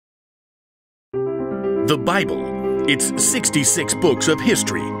The Bible. It's 66 books of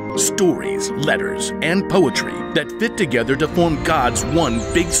history, stories, letters, and poetry that fit together to form God's one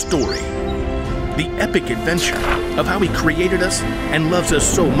big story. The epic adventure of how He created us and loves us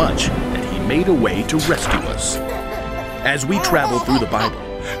so much that He made a way to rescue us. As we travel through the Bible,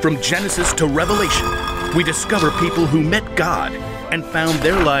 from Genesis to Revelation, we discover people who met God and found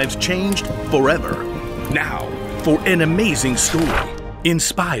their lives changed forever. Now, for an amazing story,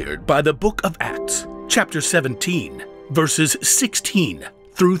 inspired by the book of Acts, chapter 17, verses 16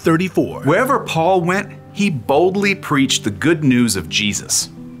 through 34. Wherever Paul went, he boldly preached the good news of Jesus.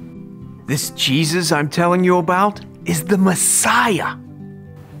 This Jesus I'm telling you about is the Messiah.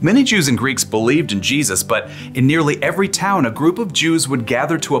 Many Jews and Greeks believed in Jesus, but in nearly every town, a group of Jews would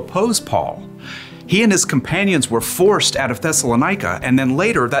gather to oppose Paul. He and his companions were forced out of Thessalonica, and then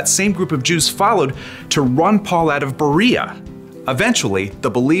later that same group of Jews followed to run Paul out of Berea. Eventually, the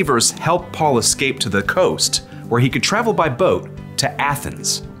believers helped Paul escape to the coast, where he could travel by boat to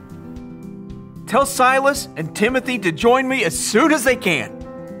Athens. Tell Silas and Timothy to join me as soon as they can.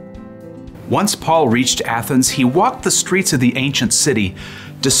 Once Paul reached Athens, he walked the streets of the ancient city,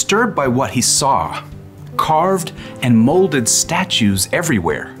 disturbed by what he saw. Carved and molded statues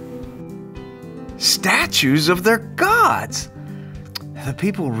everywhere. Statues of their gods. The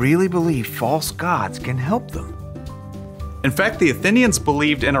people really believe false gods can help them. In fact, the Athenians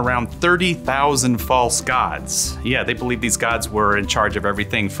believed in around 30,000 false gods. Yeah, they believed these gods were in charge of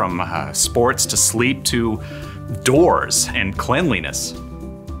everything from sports to sleep to doors and cleanliness.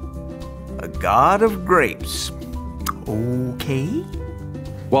 A god of grapes. Okay.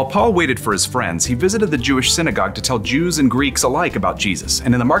 While Paul waited for his friends, he visited the Jewish synagogue to tell Jews and Greeks alike about Jesus.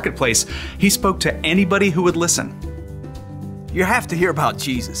 And in the marketplace, he spoke to anybody who would listen. You have to hear about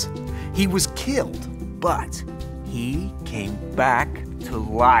Jesus. He was killed, but He came back to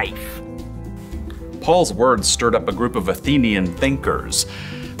life. Paul's words stirred up a group of Athenian thinkers.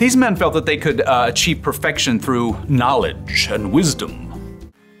 These men felt that they could achieve perfection through knowledge and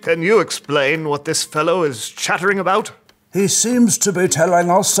wisdom. Can you explain what this fellow is chattering about? He seems to be telling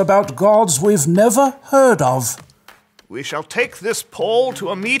us about gods we've never heard of. We shall take this Paul to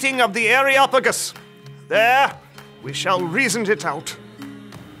a meeting of the Areopagus. There, we shall reason it out.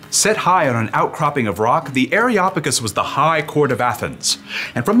 Set high on an outcropping of rock, the Areopagus was the high court of Athens.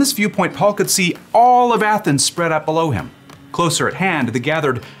 And from this viewpoint, Paul could see all of Athens spread out below him. Closer at hand, the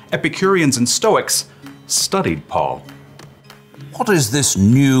gathered Epicureans and Stoics studied Paul. What is this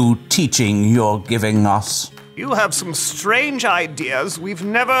new teaching you're giving us? You have some strange ideas we've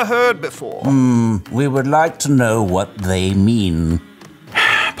never heard before. We would like to know what they mean.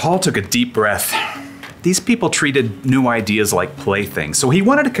 Paul took a deep breath. These people treated new ideas like playthings, so he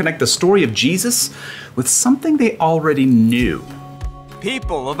wanted to connect the story of Jesus with something they already knew.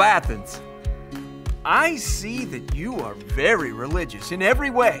 People of Athens, I see that you are very religious in every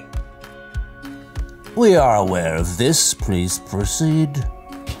way. We are aware of this. Please proceed.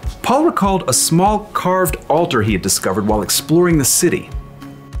 Paul recalled a small carved altar he had discovered while exploring the city.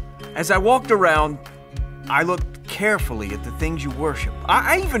 As I walked around, I looked carefully at the things you worship.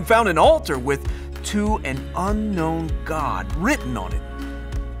 I even found an altar with "To an unknown God" written on it.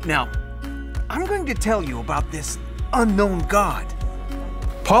 Now, I'm going to tell you about this unknown God.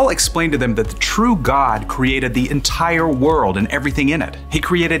 Paul explained to them that the true God created the entire world and everything in it. He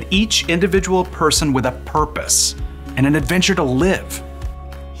created each individual person with a purpose and an adventure to live.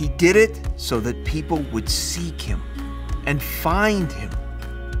 He did it so that people would seek Him and find Him,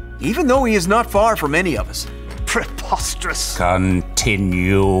 even though He is not far from any of us. Preposterous.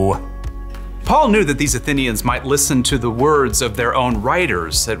 Continue. Paul knew that these Athenians might listen to the words of their own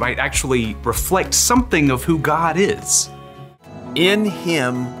writers that might actually reflect something of who God is. In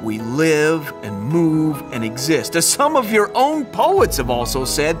Him we live and move and exist. As some of your own poets have also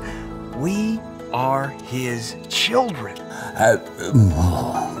said, we are His children.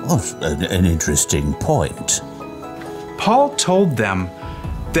 What an interesting point. Paul told them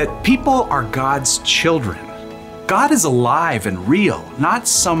that people are God's children. God is alive and real, not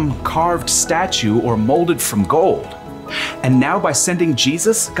some carved statue or molded from gold. And now by sending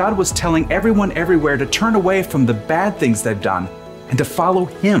Jesus, God was telling everyone everywhere to turn away from the bad things they've done and to follow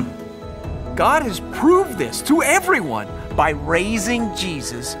Him. God has proved this to everyone by raising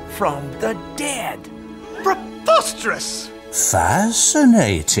Jesus from the dead. Preposterous.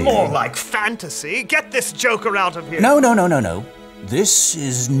 Fascinating. More like fantasy. Get this joker out of here. No. This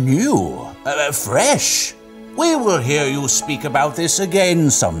is new, fresh. We will hear you speak about this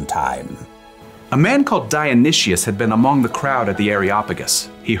again sometime. A man called Dionysius had been among the crowd at the Areopagus.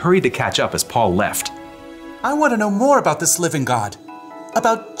 He hurried to catch up as Paul left. I want to know more about this living God,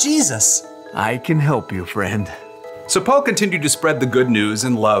 about Jesus. I can help you, friend. So Paul continued to spread the good news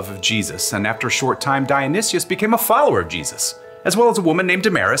and love of Jesus, and after a short time, Dionysius became a follower of Jesus, as well as a woman named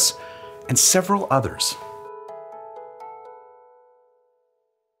Damaris and several others.